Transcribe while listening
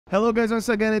Hello guys, once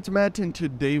again it's Matt, and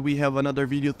today we have another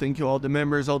video. Thank you all the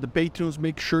members, all the patrons.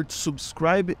 Make sure to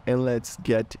subscribe and let's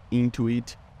get into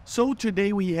it. So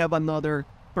today we have another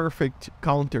perfect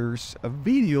counters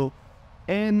video,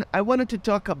 and I wanted to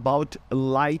talk about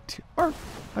light, or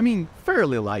I mean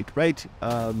fairly light, right?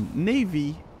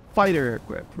 Navy fighter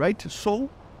aircraft, right? So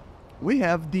we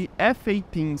have the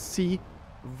F-18C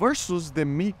versus the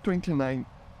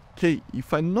MiG-29K.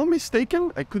 If I'm not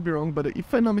mistaken, I could be wrong, but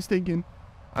if I'm not mistaken,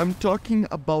 I'm talking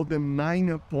about the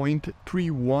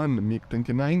 9.31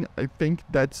 MiG-29. I think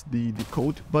that's the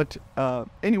code. But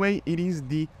anyway, it is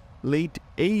the late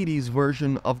 80s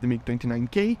version of the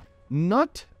MiG-29K,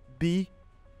 not the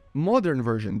modern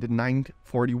version, the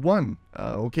 941.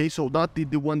 Okay, so not the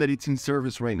one that it's in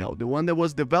service right now. The one that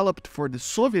was developed for the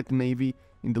Soviet Navy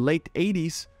in the late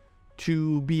 80s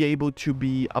to be able to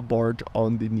be aboard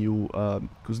on the new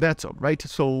Kuznetsov, right?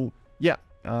 So yeah,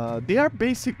 they are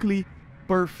basically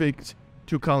perfect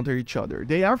to counter each other.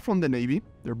 They are from the Navy.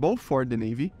 They're both for the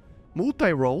Navy.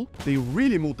 Multi-role. They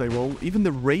really multi-role. Even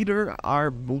the radar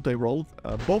are multi-role.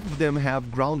 Both of them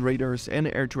have ground radars and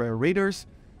air-to-air radars.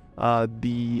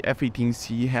 The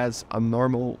F-18C has a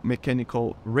normal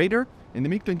mechanical radar, and the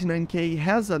MiG-29K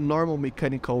has a normal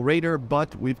mechanical radar,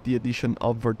 but with the addition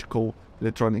of vertical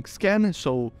electronic scan.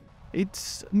 So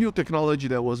it's new technology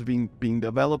that was being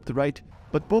developed, right?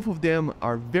 But both of them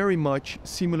are very much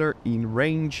similar in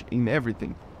range, in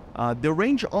everything. The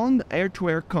range on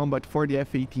air-to-air combat for the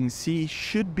F-18C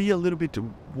should be a little bit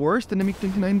worse than the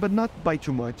MiG-29, but not by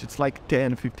too much. It's like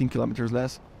 10-15 kilometers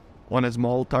less on a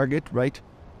small target, right?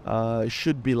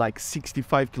 Should be like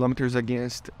 65 kilometers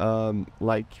against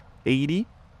like 80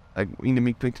 in the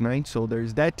MiG-29, so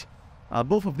there's that.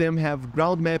 Both of them have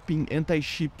ground mapping,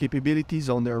 anti-ship capabilities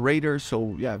on their radar,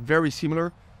 so yeah, very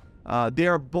similar. They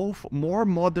are both more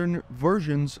modern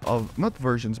versions of, not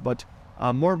versions, but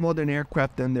more modern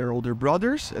aircraft than their older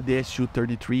brothers, the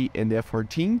Su-33 and the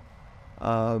F-14.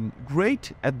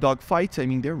 Great at dogfights. I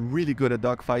mean, they're really good at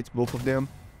dogfights, both of them.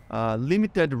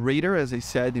 Limited radar, as I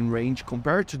said, in range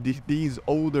compared to these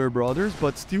older brothers,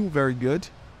 but still very good.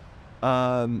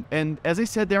 And as I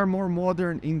said, they are more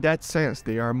modern in that sense.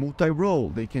 They are multi-role.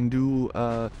 They can do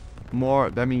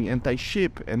more, I mean,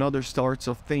 anti-ship and other sorts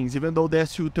of things, even though the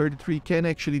Su-33 can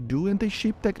actually do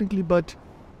anti-ship technically, but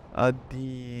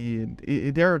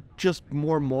they're just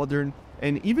more modern.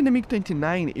 And even the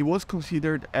MiG-29, it was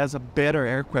considered as a better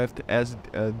aircraft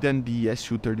than the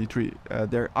Su-33.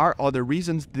 There are other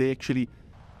reasons they actually,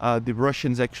 the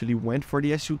Russians actually went for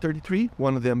the Su-33,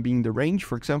 one of them being the range,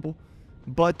 for example.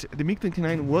 But the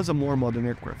MiG-29 was a more modern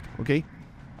aircraft, okay?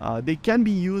 They can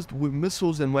be used with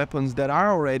missiles and weapons that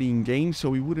are already in game,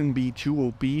 so it wouldn't be too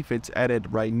OP if it's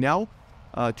added right now.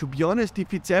 To be honest,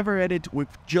 if it's ever added with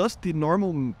just the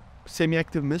normal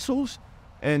semi-active missiles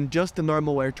and just the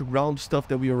normal air-to-ground stuff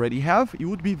that we already have, it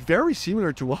would be very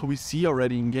similar to what we see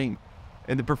already in game.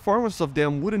 And the performance of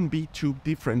them wouldn't be too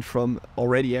different from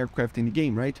already aircraft in the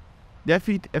game, right? The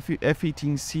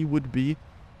F-18C would be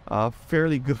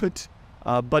fairly good.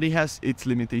 But it has its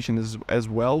limitations as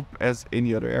well as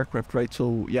any other aircraft, right?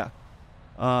 So yeah,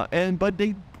 but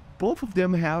both of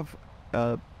them have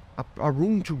a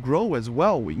room to grow as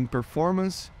well in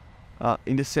performance,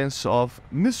 in the sense of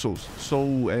missiles,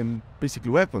 so and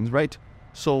basically weapons, right?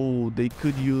 So they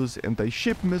could use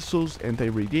anti-ship missiles,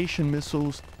 anti-radiation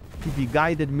missiles, TV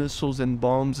guided missiles and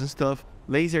bombs and stuff,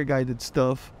 laser guided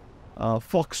stuff,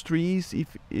 Fox 3s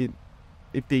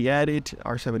if they add it,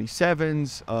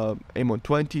 R-77s,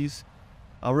 M120s.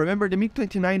 Remember, the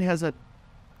MiG-29 has a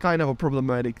kind of a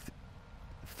problematic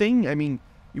thing. I mean,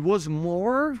 it was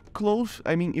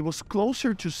it was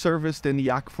closer to service than the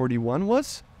Yak-41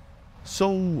 was.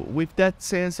 So, with that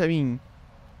sense, I mean,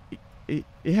 it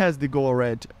has the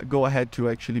go ahead to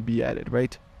actually be added,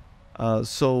 right?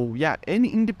 So, yeah, and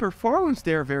in the performance,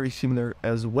 they are very similar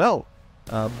as well.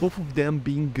 Both of them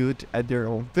being good at their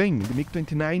own thing. The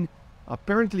MiG-29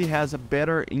 apparently has a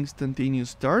better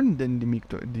instantaneous turn than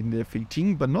the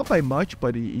F-18, but not by much,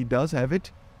 but it does have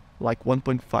it, like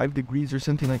 1.5 degrees or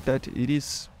something like that. It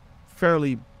is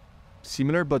fairly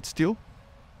similar, but still.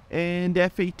 And the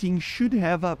F-18 should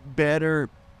have a better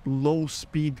low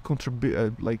speed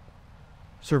like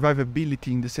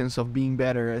survivability, in the sense of being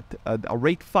better at a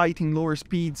rate fighting lower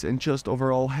speeds and just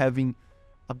overall having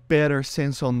a better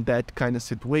sense on that kind of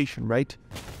situation, right?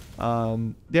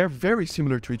 They're very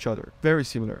similar to each other, very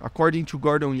similar. According to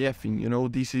Gordon Yeffin, you know,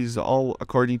 this is all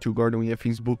according to Gordon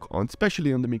Yeffin's book,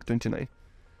 especially on the MiG-29.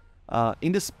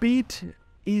 In the speed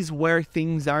is where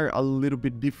things are a little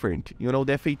bit different. You know,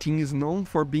 the F-18 is known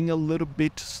for being a little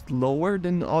bit slower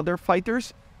than other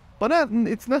fighters, But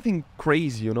it's nothing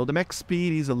crazy, you know. The max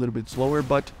speed is a little bit slower,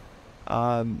 but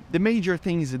the major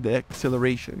thing is the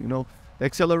acceleration, you know. The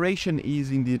acceleration is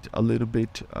indeed a little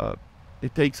bit,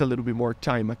 it takes a little bit more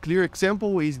time. A clear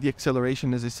example is the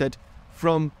acceleration, as I said,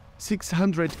 from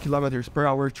 600 kilometers per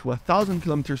hour to 1,000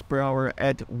 kilometers per hour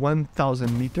at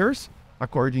 1,000 meters,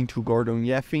 according to Gordon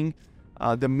Yeffing.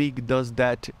 The MiG does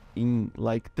that in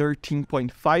like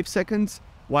 13.5 seconds,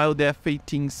 while the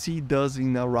F-18C does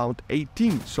in around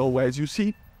 18. So as you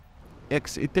see,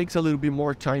 it takes a little bit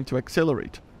more time to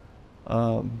accelerate.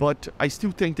 But I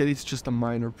still think that it's just a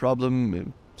minor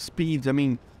problem. Speeds, I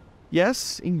mean,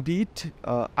 yes, indeed,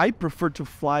 I prefer to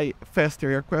fly faster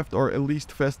aircraft, or at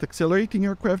least fast accelerating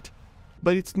aircraft,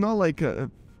 but it's not like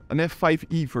an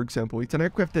F-5E, for example. It's an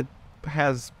aircraft that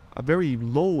has a very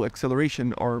low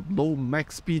acceleration or low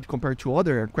max speed compared to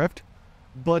other aircraft,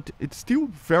 but it's still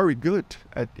very good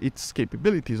at its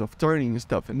capabilities of turning and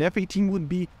stuff. And F-18 would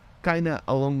be kind of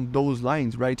along those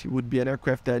lines, right? It would be an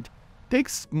aircraft that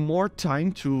takes more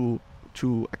time to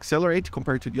accelerate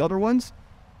compared to the other ones,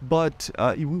 but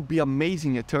it will be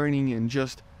amazing at turning and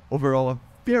just overall a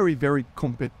very, very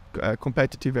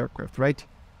competitive aircraft, right?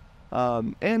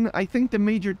 And I think the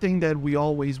major thing that we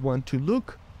always want to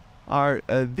look are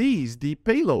the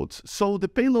payloads. So the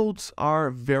payloads are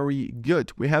very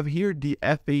good. We have here the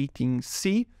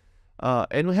F-18C,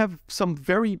 and we have some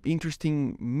very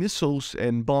interesting missiles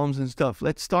and bombs and stuff.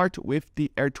 Let's start with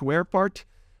the air-to-air part.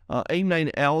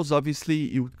 AIM-9Ls, obviously,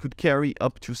 you could carry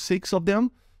up to 6 of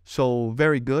them. So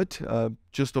very good.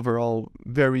 Just overall,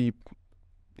 very,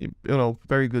 you know,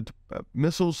 very good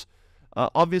missiles.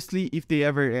 Obviously, if they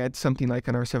ever add something like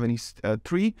an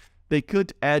R-73, they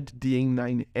could add the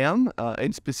AIM-9M,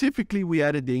 and specifically we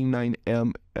added the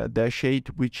AIM-9M-8,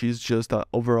 which is just an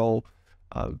overall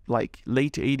like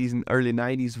late 80s and early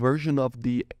 90s version of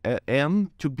the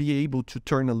M to be able to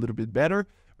turn a little bit better.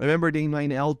 Remember, the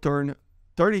AIM-9L turned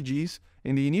 30 Gs,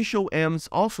 and the initial M's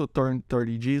also turned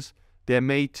 30 Gs. The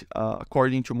M8,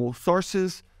 according to most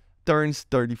sources, turns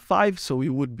 35, so it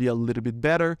would be a little bit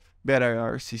better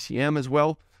RCCM as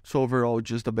well. So overall,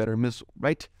 just a better missile,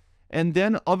 right? And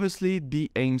then obviously the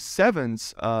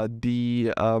AIM-7s,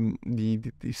 the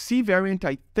C variant,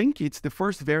 I think it's the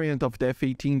first variant of the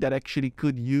F-18 that actually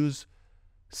could use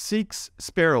 6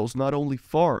 Sparrows, not only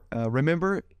 4.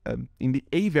 Remember, in the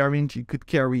A variant, you could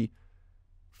carry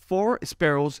 4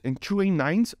 Sparrows and 2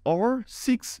 AIM-9s, or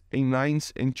 6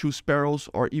 AIM-9s and 2 Sparrows,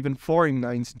 or even 4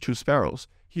 AIM-9s and 2 Sparrows.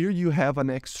 Here you have an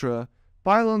extra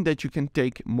pylon that you can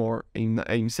take more in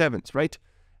AIM-7s, right?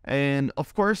 And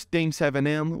of course, the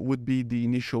AIM-7M would be the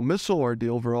initial missile, or the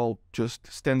overall just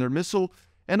standard missile.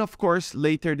 And of course,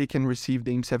 later they can receive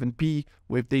the AIM-7P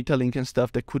with data link and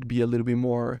stuff that could be a little bit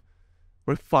more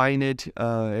refined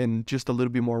and just a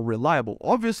little bit more reliable.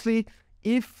 Obviously,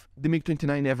 if the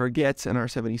MiG-29 ever gets an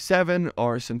R-77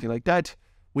 or something like that,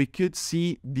 we could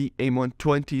see the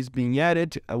AIM-120s being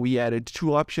added. We added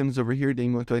 2 options over here, the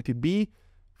AIM-120B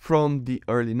from the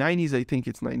early 90s, I think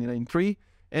it's 99.3,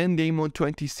 and the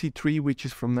AIM-120C3, which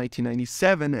is from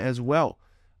 1997 as well.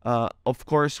 Of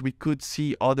course, we could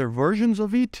see other versions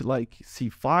of it, like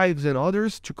C5s and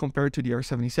others, to compare to the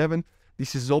R-77.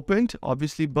 This is opened,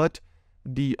 obviously, but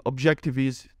the objective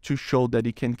is to show that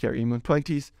it can carry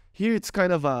AIM-120s. Here it's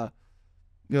kind of a,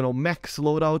 you know, max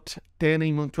loadout, 10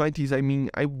 AIM-120s. I mean,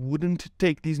 I wouldn't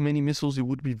take these many missiles. It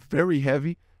would be very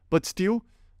heavy, but still,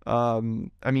 I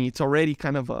mean, it's already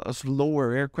kind of a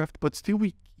slower aircraft, but still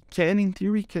we can, in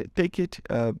theory, take it,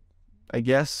 I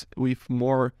guess, with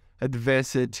more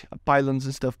advanced pylons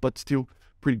and stuff, but still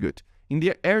pretty good. In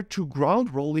the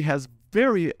air-to-ground role, it has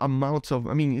very amounts of,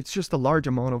 I mean, it's just a large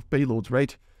amount of payloads,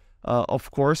 right? Of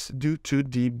course, due to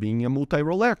the being a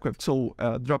multi-role aircraft. So,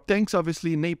 drop tanks,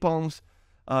 obviously, napalms,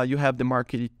 you have the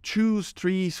Mark 82s,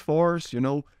 3s, 4s, you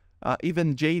know,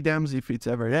 even JDAMs if it's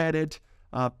ever added.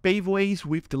 Paveways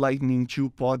with the Lightning II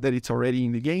pod that it's already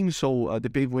in the game, so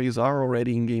the paveways are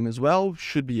already in game as well,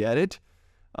 should be added.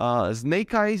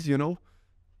 Snake eyes, you know,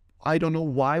 I don't know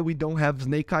why we don't have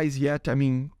snake eyes yet. I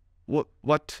mean, what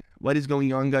is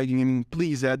going on, guys? I mean,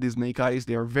 please add the snake eyes,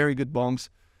 they are very good bombs.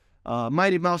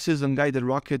 Mighty Mouses, unguided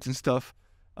rockets and stuff,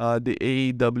 the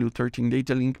AW-13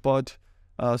 data link pod.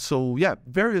 So yeah,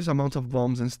 various amounts of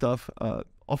bombs and stuff.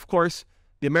 Of course,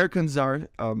 the Americans are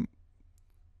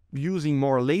using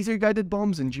more laser guided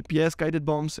bombs and GPS guided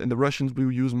bombs, and the Russians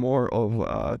will use more of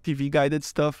TV guided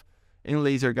stuff and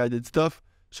laser guided stuff.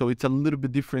 So it's a little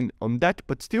bit different on that,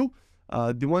 but still,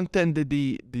 the one thing that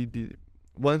the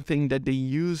one thing that they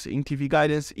use in TV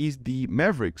guidance is the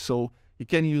Mavericks. So you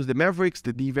can use the Mavericks,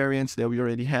 the D variants that we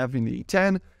already have in the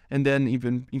E10, and then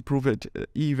even improve it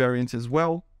E variants as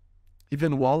well.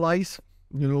 even walleyes,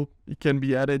 you know, it can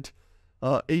be added.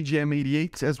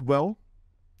 AGM-88s as well,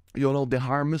 you know, the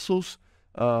HARM missiles,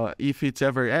 if it's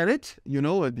ever added, you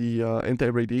know, the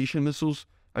anti-radiation missiles.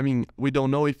 I mean, we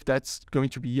don't know if that's going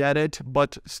to be added,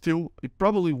 but still, it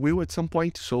probably will at some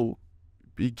point, so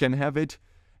we can have it.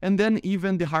 And then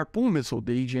even the Harpoon missile,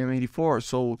 the AGM-84,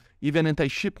 so even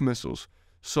anti-ship missiles.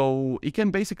 So it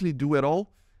can basically do it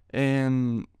all.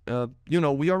 And, you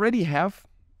know, we already have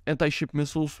anti-ship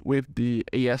missiles with the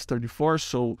AS-34,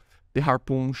 so the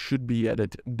Harpoon should be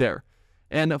added there.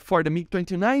 And for the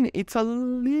MiG-29, it's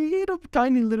a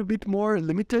tiny little bit more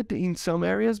limited in some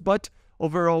areas, but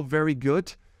overall very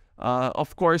good.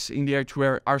 Of course, in the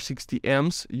air-to-air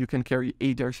R60Ms, you can carry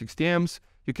 8 R60Ms.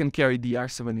 You can carry the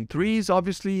R73s,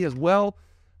 obviously, as well.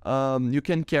 You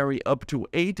can carry up to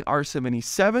 8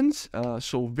 R77s,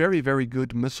 so very, very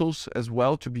good missiles as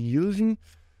well to be using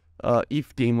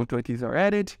if the M120s are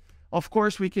added. Of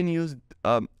course, we can use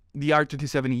the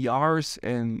R27ERs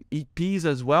and EPs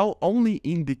as well, only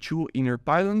in the 2 inner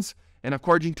pylons. And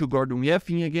according to Gordon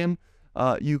Yeffing again,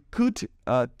 you could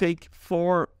take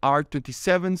 4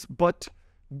 R27s, but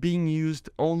being used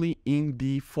only in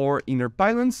the 4 inner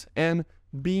pylons, and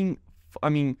being, I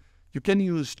mean, you can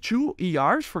use 2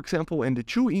 ERs, for example, and the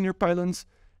 2 inner pylons,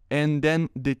 and then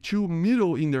the 2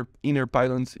 middle inner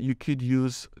pylons, you could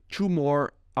use 2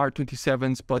 more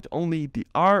R27s, but only the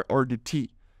R or the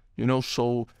T, you know,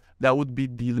 so that would be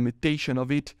the limitation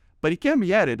of it. But it can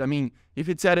be added. I mean, if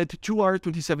it's added to 2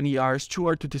 R27ERs, 2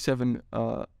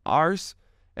 R27Rs,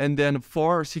 and then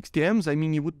 4 60Ms, I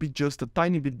mean, it would be just a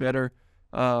tiny bit better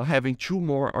having 2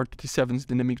 more R27s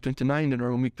than the MiG-29, the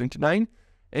normal MiG-29,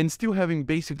 and still having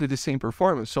basically the same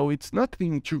performance. So it's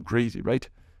nothing too crazy, right?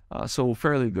 So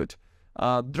fairly good.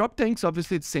 Drop tanks,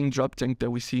 obviously it's the same drop tank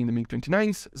that we see in the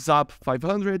MiG-29s, ZAP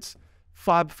 500s,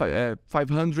 FAB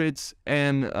 500s,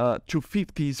 and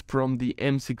 250s from the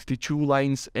M62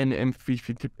 lines and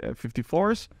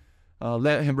M54s.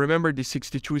 Remember, the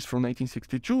 62 is from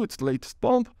 1962, it's the latest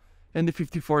bomb, and the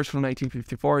 54 is from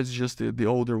 1954, it's just the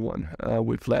older one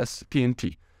with less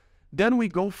TNT. Then we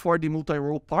go for the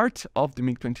multi-role part of the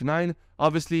MiG-29.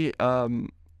 Obviously, I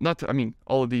mean,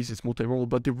 all of these is multi-role,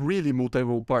 but the really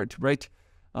multi-role part, right?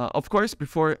 Of course,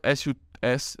 before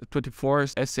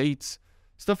S24s, S8s,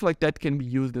 stuff like that can be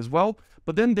used as well.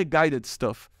 But then the guided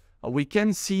stuff. We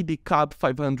can see the CAB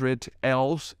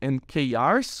 500Ls and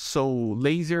KRs, so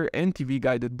laser and TV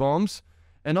guided bombs.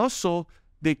 And also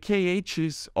the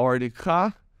KHs or the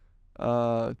K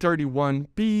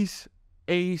 31Ps,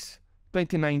 As,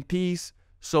 29Ts.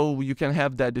 So you can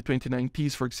have that, the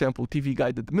 29Ts, for example, TV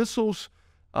guided missiles.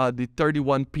 The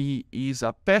 31P is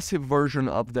a passive version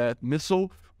of that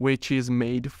missile, which is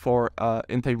made for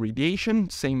anti-radiation,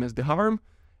 same as the HARM.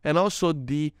 And also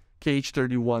the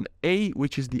KH-31A,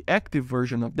 which is the active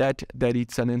version of that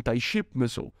it's an anti-ship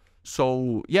missile.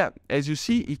 So yeah, as you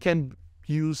see, it can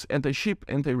use anti-ship,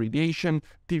 anti-radiation,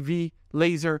 TV,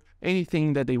 laser,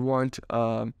 anything that they want.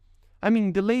 I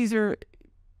mean, the laser,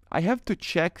 I have to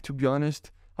check, to be honest.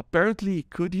 Apparently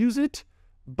it could use it,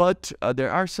 but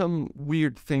there are some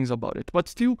weird things about it. But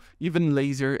still, even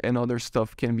laser and other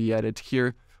stuff can be added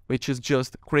here, which is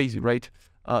just crazy, right?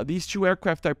 These two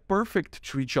aircraft are perfect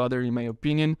to each other, in my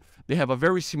opinion. They have a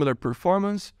very similar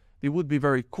performance. They would be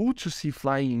very cool to see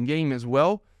flying in game as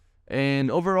well.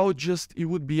 And overall, just it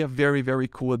would be a very, very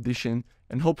cool addition.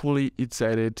 And hopefully it's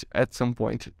added at some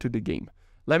point to the game.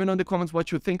 Let me know in the comments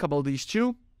what you think about these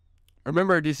two.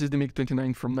 Remember, this is the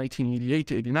MiG-29 from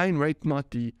 1988-89, right? Not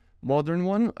the modern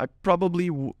one. I probably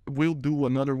will do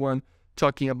another one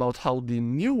talking about how the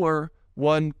newer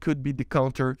one could be the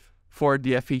counter for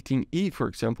the F-18E, for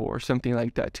example, or something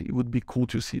like that. It would be cool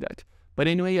to see that. But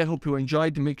anyway, I hope you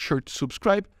enjoyed. Make sure to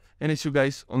subscribe, and I see you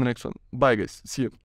guys on the next one. Bye, guys. See you.